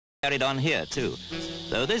carried on here too,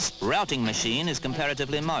 though this routing machine is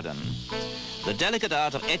comparatively modern. The delicate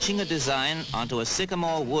art of etching a design onto a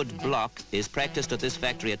sycamore wood block is practiced at this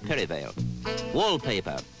factory at Perivale.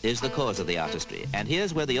 Wallpaper is the cause of the artistry, and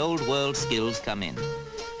here's where the old world skills come in.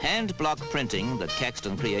 Hand block printing that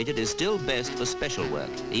Caxton created is still best for special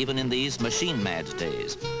work, even in these machine-mad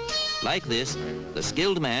days. Like this, the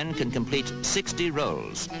skilled man can complete 60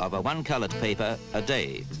 rolls of a one-colored paper a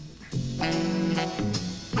day.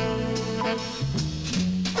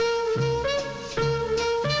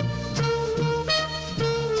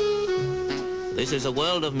 This is a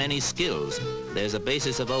world of many skills. There's a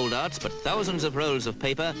basis of old arts, but thousands of rolls of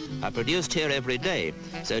paper are produced here every day.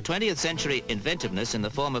 So 20th century inventiveness in the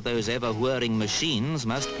form of those ever-whirring machines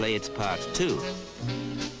must play its part too.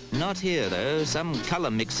 Not here, though. Some color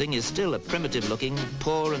mixing is still a primitive-looking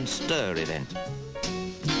pour and stir event.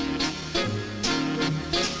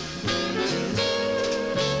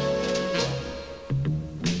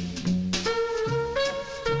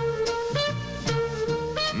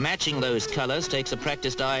 Matching those colors takes a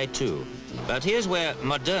practiced eye too. But here's where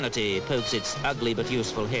modernity pokes its ugly but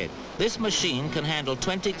useful head. This machine can handle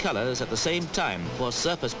 20 colors at the same time for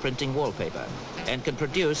surface printing wallpaper and can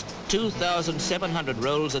produce 2,700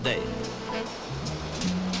 rolls a day.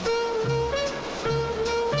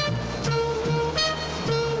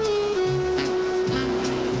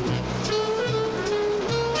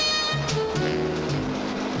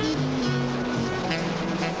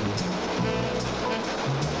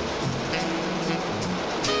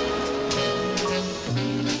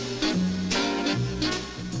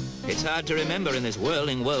 It's hard to remember in this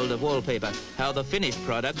whirling world of wallpaper how the finished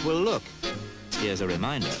product will look. Here's a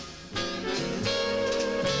reminder.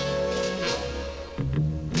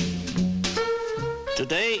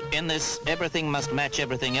 Today, in this everything must match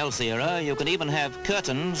everything else era, you can even have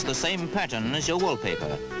curtains the same pattern as your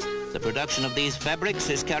wallpaper. The production of these fabrics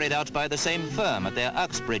is carried out by the same firm at their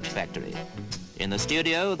Uxbridge factory. In the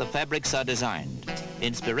studio, the fabrics are designed.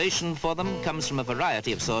 Inspiration for them comes from a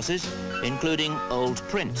variety of sources, including old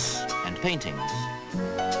prints and paintings.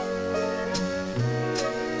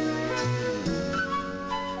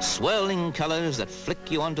 Swirling colors that flick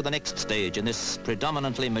you on to the next stage in this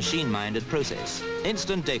predominantly machine-minded process.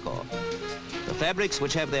 Instant decor. The fabrics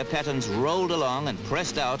which have their patterns rolled along and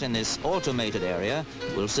pressed out in this automated area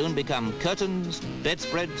will soon become curtains,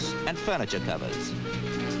 bedspreads, and furniture covers.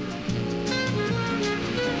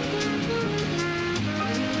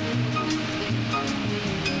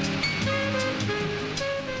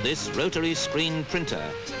 This rotary screen printer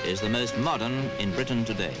is the most modern in Britain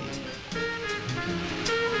today.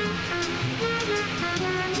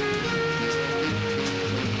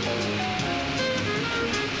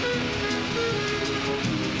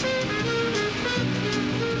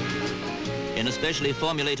 In a specially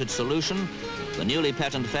formulated solution, the newly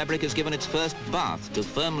patterned fabric is given its first bath to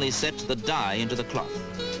firmly set the dye into the cloth.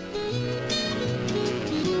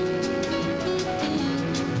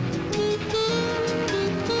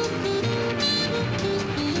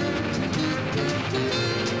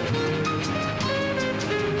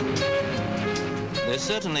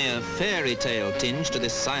 There's certainly a fairy tale tinge to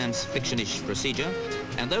this science fiction-ish procedure,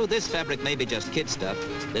 and though this fabric may be just kid stuff,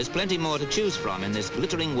 there's plenty more to choose from in this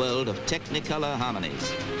glittering world of technicolor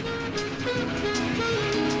harmonies.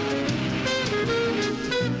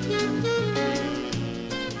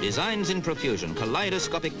 Designs in profusion,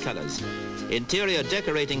 kaleidoscopic colors. Interior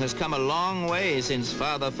decorating has come a long way since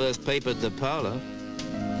Father first papered the parlor.